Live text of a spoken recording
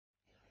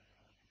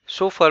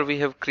so far we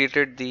have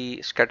created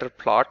the scatter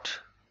plot.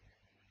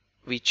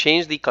 We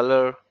changed the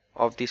color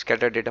of the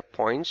scatter data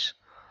points,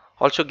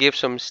 also gave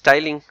some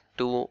styling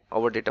to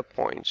our data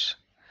points.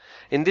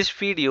 In this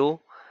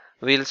video,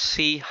 we'll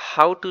see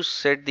how to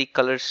set the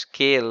color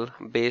scale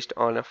based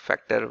on a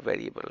factor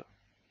variable.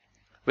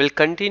 We'll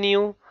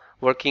continue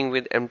working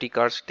with empty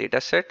cars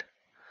dataset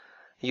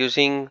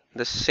using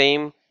the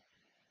same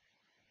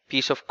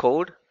piece of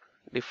code,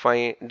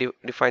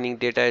 defining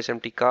data as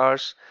empty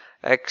cars,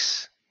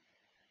 x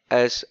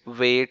as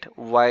weight,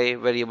 y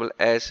variable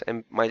as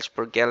miles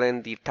per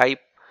gallon. The type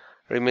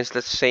remains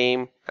the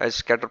same as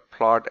scatter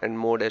plot and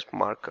mode as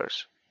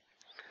markers.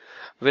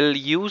 We'll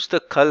use the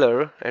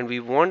color, and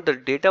we want the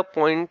data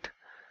point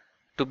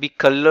to be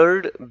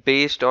colored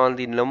based on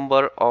the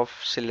number of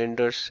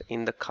cylinders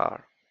in the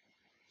car.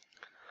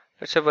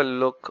 Let's have a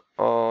look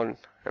on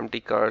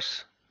empty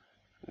cars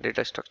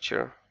data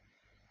structure.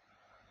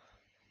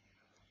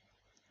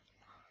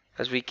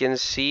 As we can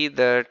see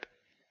that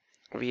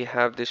we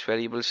have this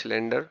variable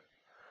cylinder,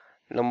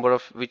 number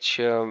of which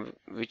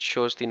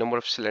shows the number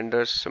of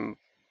cylinders,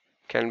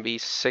 can be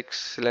 6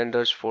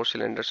 cylinders, 4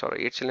 cylinders, or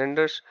 8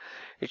 cylinders.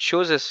 It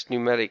shows as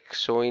numeric.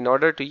 So in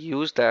order to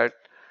use that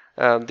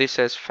this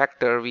as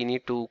factor, we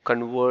need to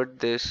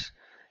convert this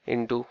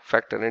into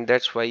factor, and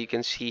that's why you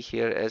can see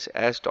here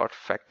as dot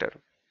factor.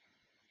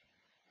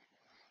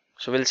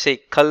 So we'll say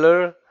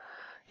color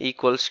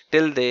equals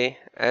tilde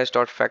as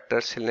dot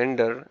factor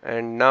cylinder,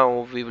 and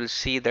now we will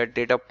see that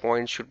data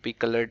points should be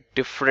colored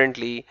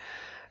differently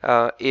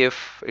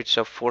if it's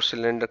a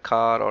 4-cylinder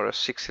car or a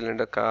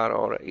 6-cylinder car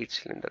or a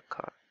 8-cylinder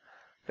car.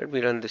 Let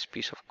me run this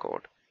piece of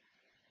code,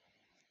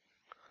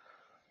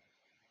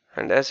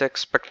 and as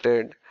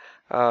expected,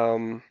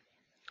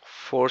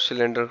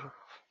 4-cylinder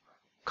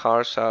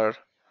cars are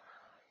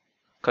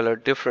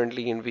colored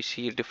differently, and we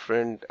see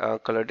different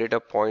color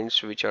data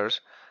points, which are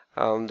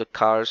the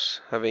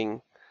cars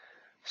having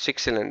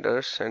 6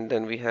 cylinders, and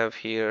then we have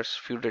here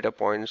few data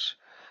points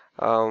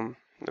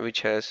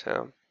which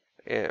are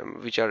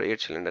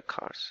 8-cylinder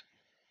cars.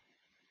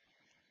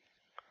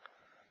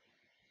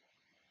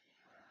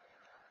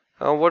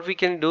 What we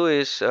can do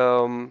is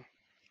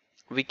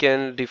we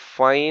can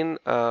define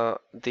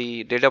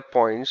the data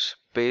points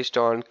based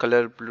on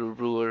color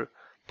brewer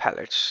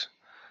palettes.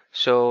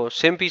 So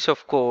same piece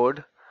of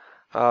code,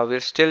 we're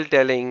still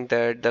telling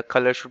that the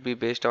color should be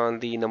based on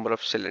the number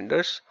of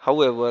cylinders.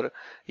 However,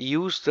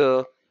 use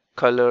the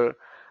color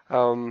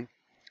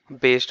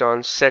based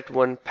on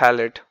set1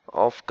 palette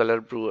of color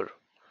brewer,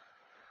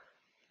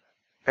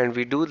 and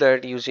we do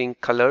that using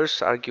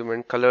colors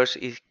argument. Colors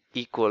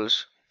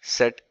equals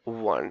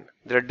set1.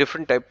 There are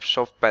different types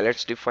of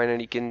palettes defined,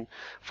 and you can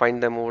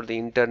find them over the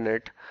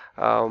internet.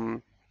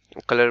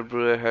 Color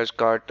brewer has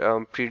got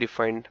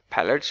predefined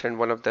palettes, and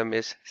one of them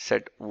is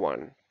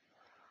set1.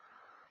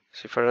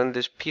 So if I run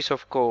this piece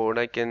of code,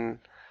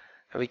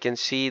 we can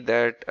see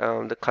that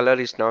the color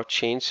is now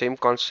changed. Same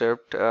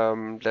concept,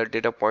 the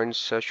data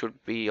points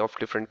should be of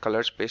different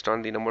colors based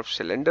on the number of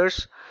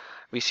cylinders.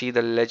 We see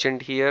the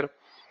legend here,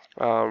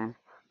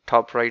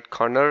 top right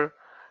corner,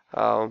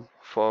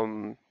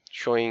 from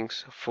showing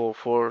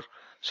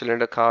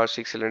 4-cylinder cars,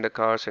 6-cylinder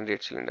cars, and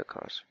 8-cylinder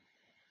cars.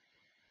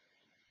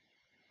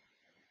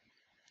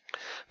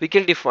 We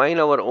can define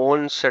our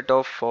own set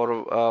of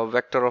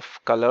vector of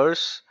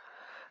colors.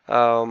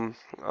 How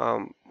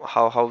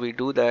we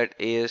do that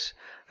is,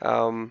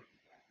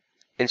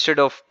 instead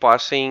of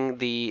passing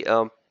the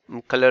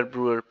color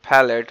brewer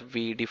palette,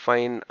 we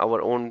define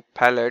our own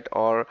palette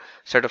or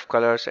set of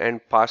colors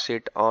and pass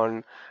it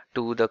on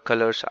to the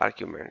colors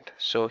argument.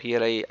 So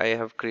here I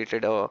have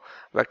created a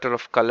vector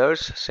of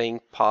colors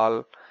saying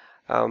pal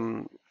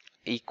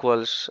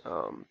equals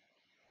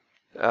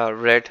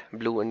red,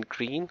 blue, and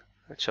green.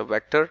 It's a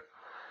vector,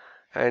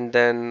 and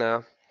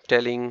then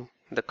telling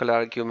the color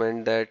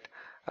argument that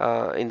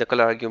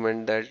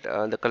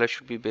the color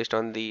should be based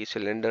on the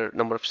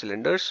number of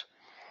cylinders.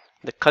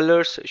 The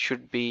colors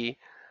should be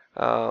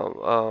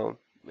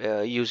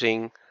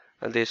using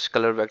this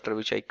color vector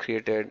which I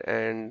created,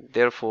 and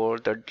therefore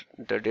the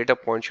data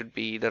point should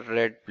be the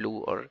red, blue,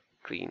 or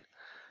green.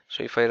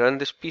 So if I run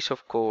this piece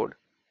of code,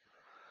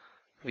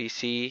 we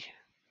see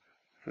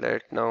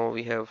that now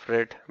we have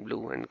red,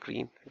 blue, and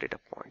green data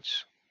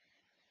points.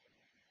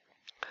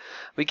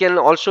 We can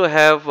also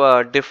have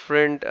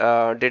different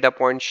data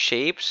point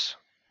shapes.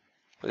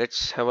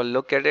 Let's have a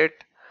look at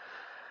it.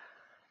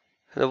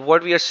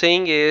 What we are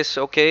saying is,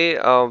 okay,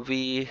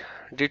 we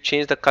did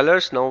change the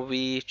colors. Now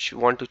we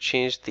want to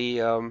change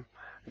the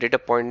data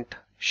point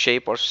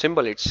shape or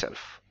symbol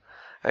itself,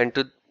 and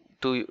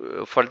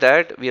for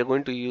that we are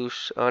going to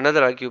use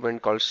another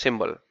argument called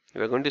symbol.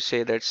 We are going to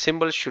say that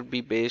symbol should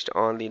be based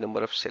on the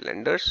number of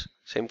cylinders.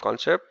 Same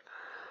concept.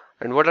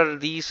 And what are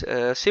these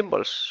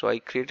symbols? So I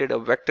created a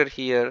vector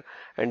here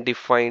and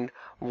defined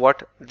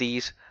what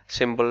these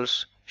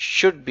symbols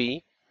should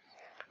be,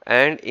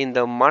 and in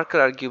the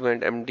marker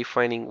argument I'm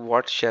defining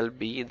what shall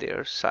be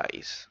their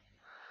size.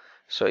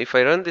 So if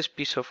I run this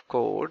piece of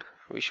code,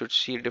 we should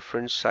see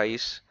different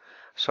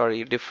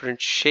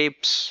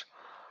shapes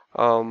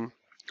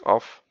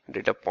of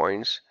data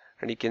points,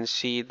 and you can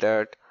see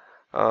that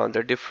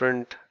the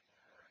different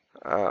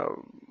uh,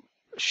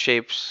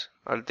 shapes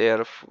are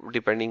there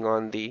depending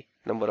on the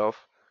number of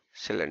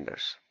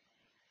cylinders.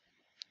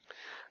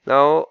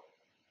 Now,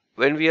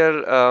 when we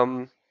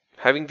are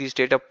having these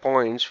data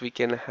points, we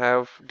can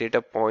have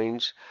data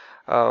points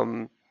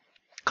um,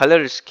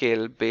 color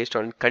scale based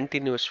on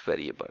continuous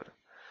variable.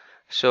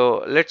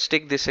 So let's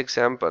take this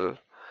example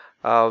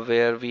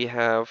where we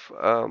have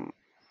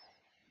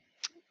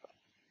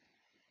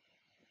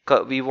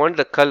we want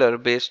the color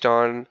based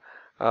on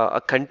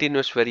a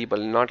continuous variable,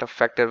 not a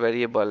factor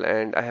variable,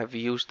 and I have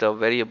used the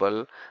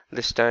variable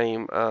this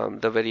time.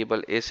 The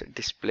variable is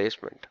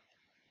displacement.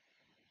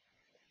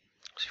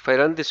 So if I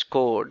run this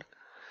code,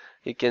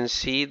 you can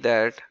see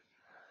that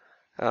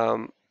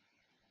um,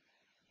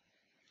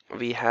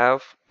 we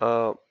have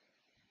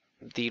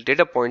the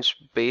data points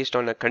based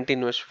on a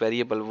continuous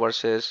variable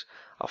versus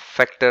a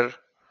factor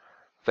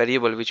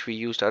variable which we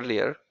used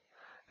earlier,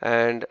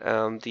 and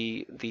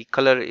the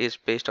color is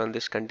based on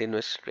this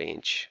continuous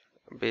range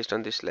based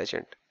on this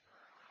legend.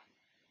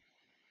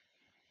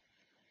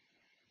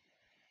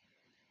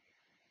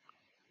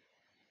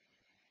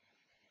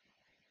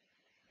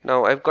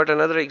 Now I've got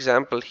another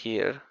example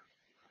here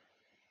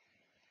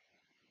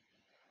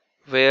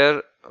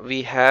where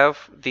we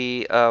have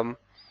the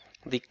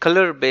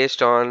color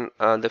based on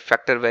the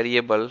factor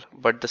variable,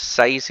 but the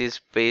size is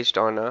based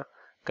on a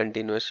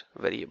continuous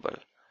variable.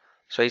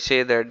 So I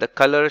say that the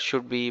color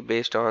should be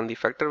based on the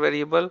factor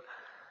variable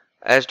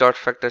as dot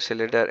factor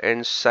cylinder,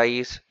 and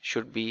size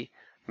should be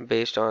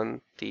based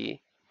on the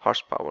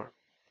horsepower.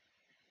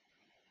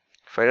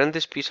 If I run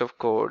this piece of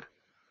code,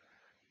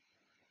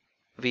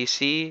 we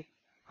see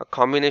a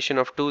combination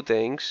of two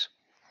things.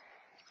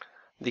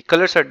 The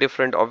colors are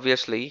different,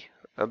 obviously,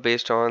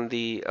 based on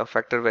the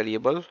factor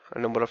variable, a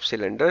number of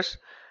cylinders,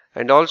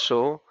 and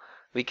also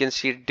we can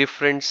see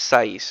different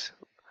size.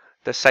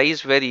 The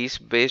size varies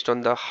based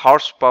on the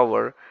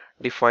horsepower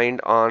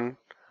defined on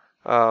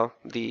for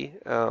the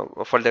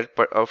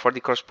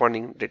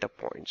corresponding data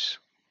points.